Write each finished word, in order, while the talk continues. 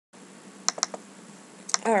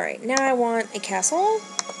Alright, now I want a castle.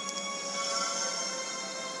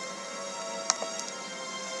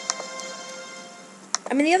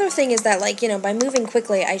 I mean, the other thing is that, like, you know, by moving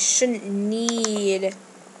quickly, I shouldn't need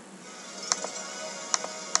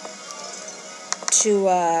to,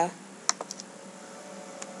 I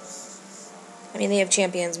mean, they have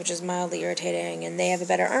champions, which is mildly irritating, and they have a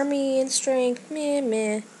better army and strength. Meh,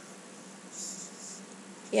 meh.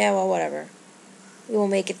 Yeah, well, whatever. We will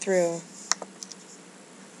make it through.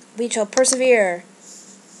 We shall persevere.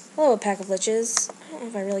 Hello, a pack of liches. I don't know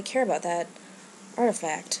if I really care about that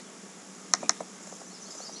artifact.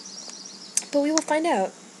 But we will find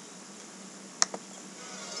out.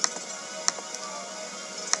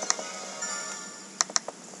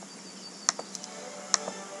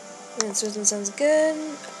 And Susan sounds good.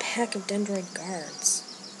 A pack of dendroid guards.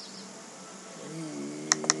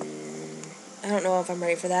 I don't know if I'm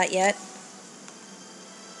ready for that yet.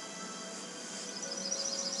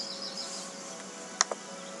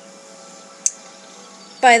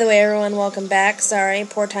 By the way, everyone, welcome back. Sorry,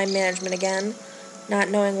 poor time management again. Not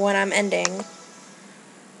knowing when I'm ending.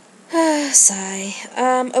 Sigh.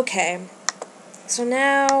 Okay. So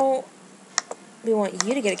now we want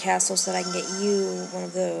you to get a castle so that I can get you one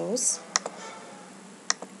of those.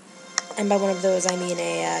 And by one of those, I mean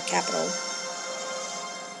a capital.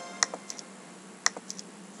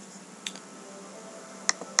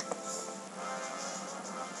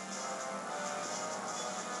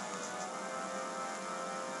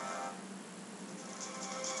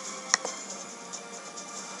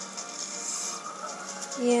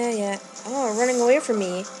 Yeah. Oh, running away from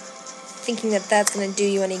me. Thinking that that's going to do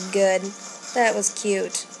you any good. That was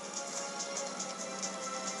cute.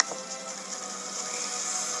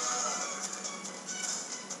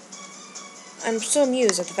 I'm so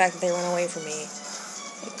amused at the fact that they run away from me.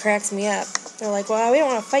 It cracks me up. They're like, well, we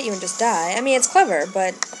don't want to fight you and just die. I mean, it's clever,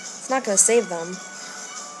 but it's not going to save them.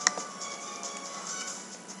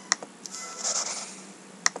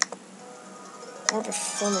 Orb of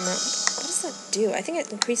firmament. What does that do? I think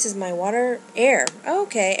it increases my water... Air. Oh,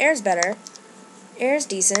 okay, air's better. Air's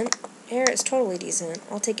decent. Air is totally decent.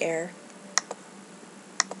 I'll take air.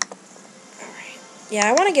 Alright. Yeah,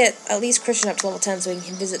 I want to get at least Christian up to level 10 so we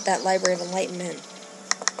can visit that Library of Enlightenment.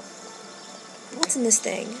 What's in this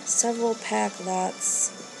thing? Several pack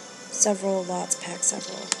lots. Several lots pack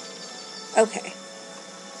several. Okay.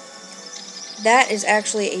 That is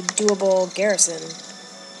actually a doable garrison.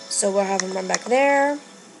 So we'll have him run back there.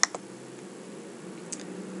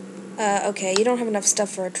 Okay, you don't have enough stuff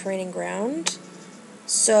for a training ground.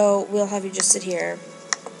 So we'll have you just sit here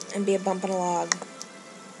and be a bump on a log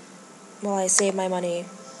while I save my money.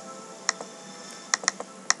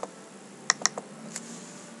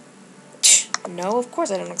 No, of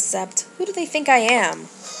course I don't accept. Who do they think I am?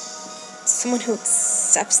 Someone who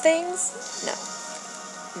accepts things? No.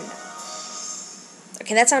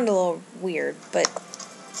 Okay, that sounded a little weird, but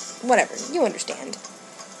whatever. You understand.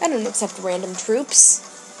 I don't accept random troops.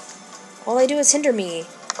 All they do is hinder me.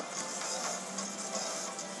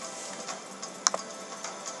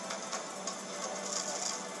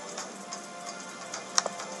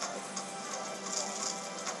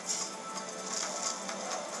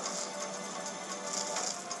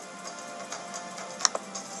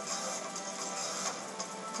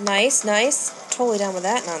 Nice. Totally down with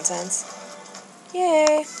that nonsense.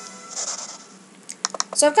 Yay.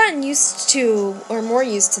 So I've gotten used to, or more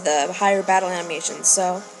used to, the higher battle animations,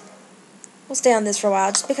 so we'll stay on this for a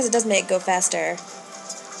while, just because it does make it go faster.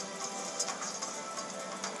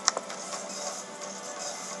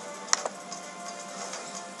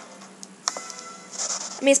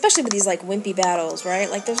 I mean, especially with these, like, wimpy battles, right?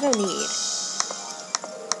 Like, there's no need.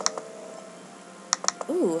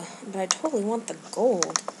 Ooh, but I totally want the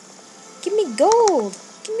gold. Give me gold!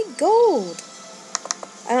 Give me gold!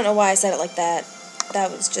 I don't know why I said it like that.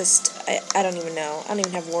 That was just, I don't even know. I don't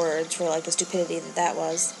even have words for, like, the stupidity that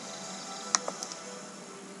was.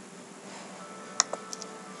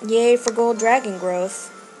 Yay for gold dragon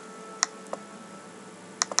growth.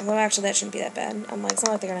 Although, actually, that shouldn't be that bad. I'm like, it's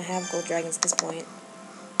not like they're gonna have gold dragons at this point.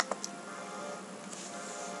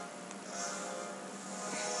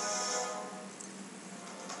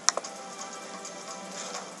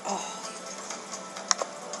 Oh.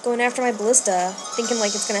 Going after my ballista, thinking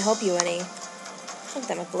like it's gonna help you any. Look at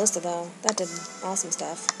that, my ballista, though. That did awesome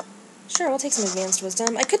stuff. Sure, I'll take some advanced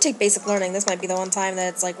wisdom. I could take basic learning. This might be the one time that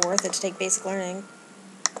it's, like, worth it to take basic learning.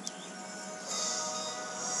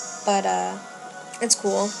 But, it's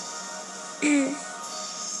cool.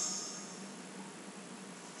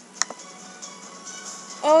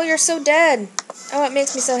 Oh, you're so dead! Oh, it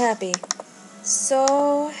makes me so happy.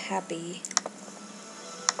 So happy.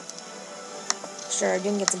 Sure, you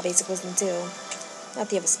can get some basic wisdom too. Not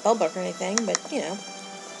that you have a spell book or anything, but, you know,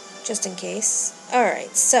 just in case.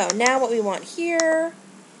 Alright, so now what we want here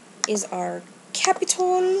is our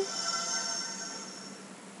capital.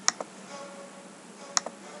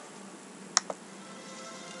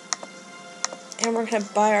 And we're going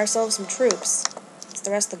to buy ourselves some troops. That's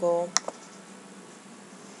the rest of the goal.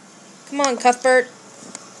 Come on, Cuthbert.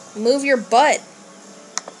 Move your butt.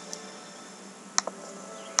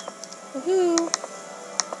 Woohoo.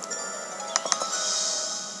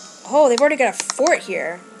 Oh, they've already got a fort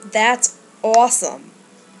here. That's awesome.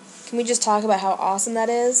 Can we just talk about how awesome that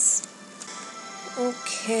is?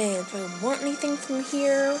 Okay, do I want anything from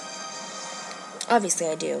here? Obviously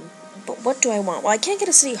I do. But what do I want? Well, I can't get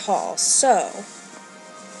a city hall, so...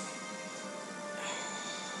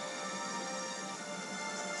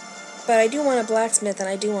 But I do want a blacksmith and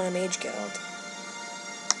I do want a mage guild.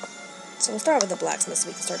 So we'll start with the blacksmith so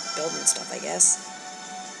we can start building stuff, I guess.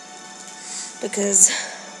 Because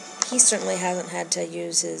he certainly hasn't had to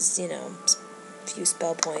use his, you know, few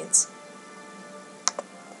spell points.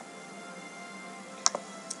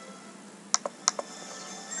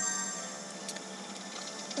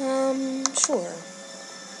 Sure.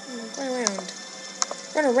 Run around.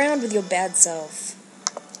 Run around with your bad self.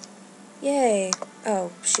 Yay.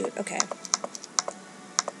 Oh, shoot, okay.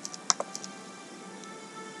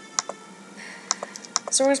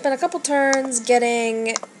 So we're going to spend a couple turns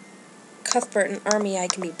getting Cuthbert an army I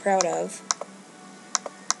can be proud of.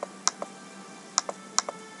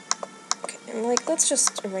 Okay, and like, let's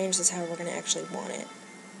just arrange this how we're going to actually want it.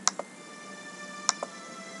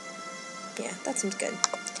 Yeah, that seems good.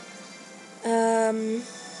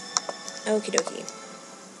 Okie dokie.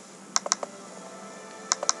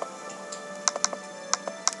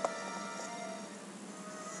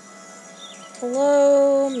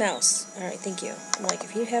 Hello, mouse. Alright, thank you. I'm like,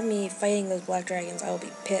 if you have me fighting those black dragons, I will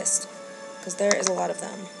be pissed. Because there is a lot of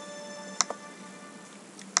them.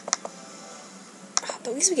 But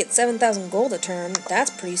at least we get 7,000 gold a turn.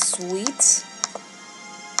 That's pretty sweet.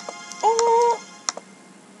 Oh!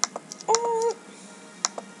 Oh!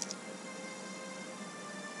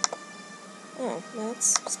 Oh,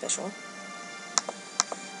 that's special.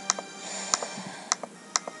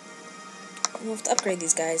 We'll have to upgrade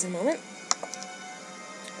these guys in a moment.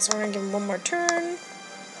 So we're going to give him one more turn.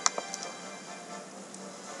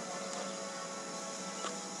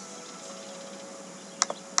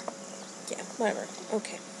 Yeah, whatever.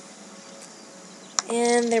 Okay.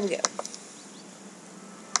 And there we go.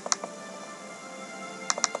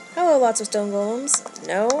 Hello, lots of stone golems.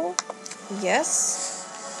 No. Yes.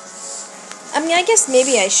 I mean, I guess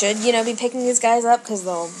maybe I should, you know, be picking these guys up because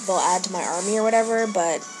they'll add to my army or whatever,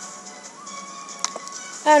 but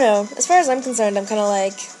I don't know. As far as I'm concerned, I'm kind of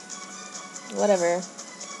like, whatever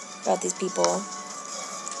about these people.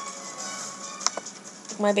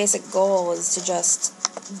 My basic goal is to just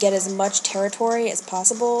get as much territory as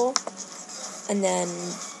possible, and then,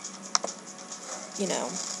 you know,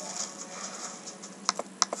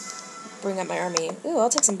 bring up my army. Ooh, I'll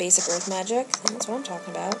take some basic earth magic. That's what I'm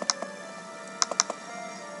talking about.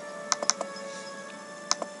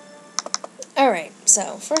 Alright,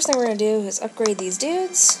 so first thing we're going to do is upgrade these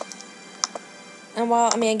dudes. And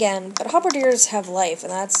while, I mean, again, but halberdiers have life,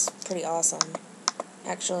 and that's pretty awesome,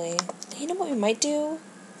 actually. You know what we might do?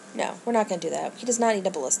 No, we're not going to do that. He does not need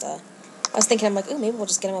a ballista. I was thinking, I'm like, ooh, maybe we'll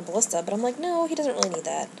just get him a ballista, but I'm like, no, he doesn't really need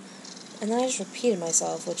that. And then I just repeated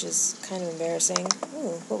myself, which is kind of embarrassing.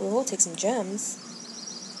 Ooh, but we will take some gems.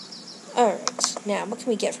 Alright, now, what can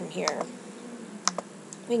we get from here?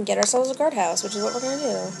 We can get ourselves a guardhouse, which is what we're going to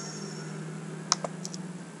do.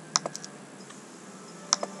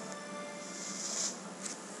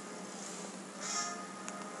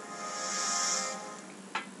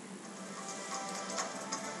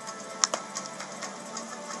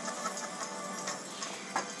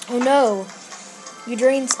 Oh no! You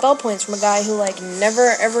drain spell points from a guy who, like,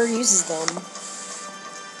 never ever uses them.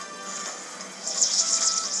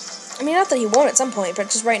 I mean, not that he won't at some point, but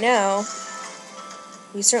just right now,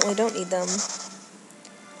 we certainly don't need them.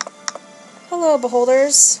 Hello,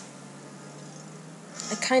 beholders.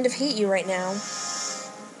 I kind of hate you right now.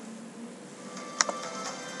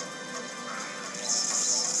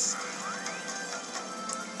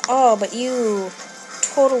 Oh, but you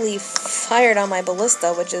totally fired on my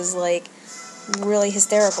ballista, which is, like, really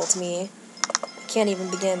hysterical to me. I can't even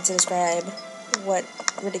begin to describe what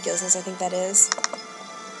ridiculousness I think that is.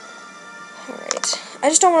 Alright. I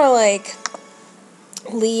just don't want to, like,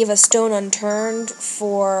 leave a stone unturned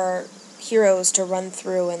for heroes to run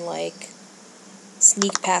through and, like,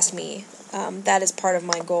 sneak past me. That is part of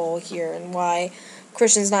my goal here, and why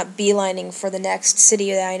Christian's not beelining for the next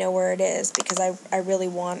city that I know where it is, because I really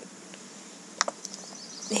want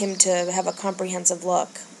him to have a comprehensive look.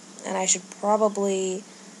 And I should probably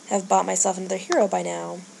have bought myself another hero by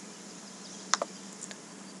now.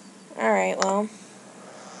 Alright, well.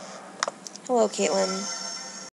 Hello, Caitlin.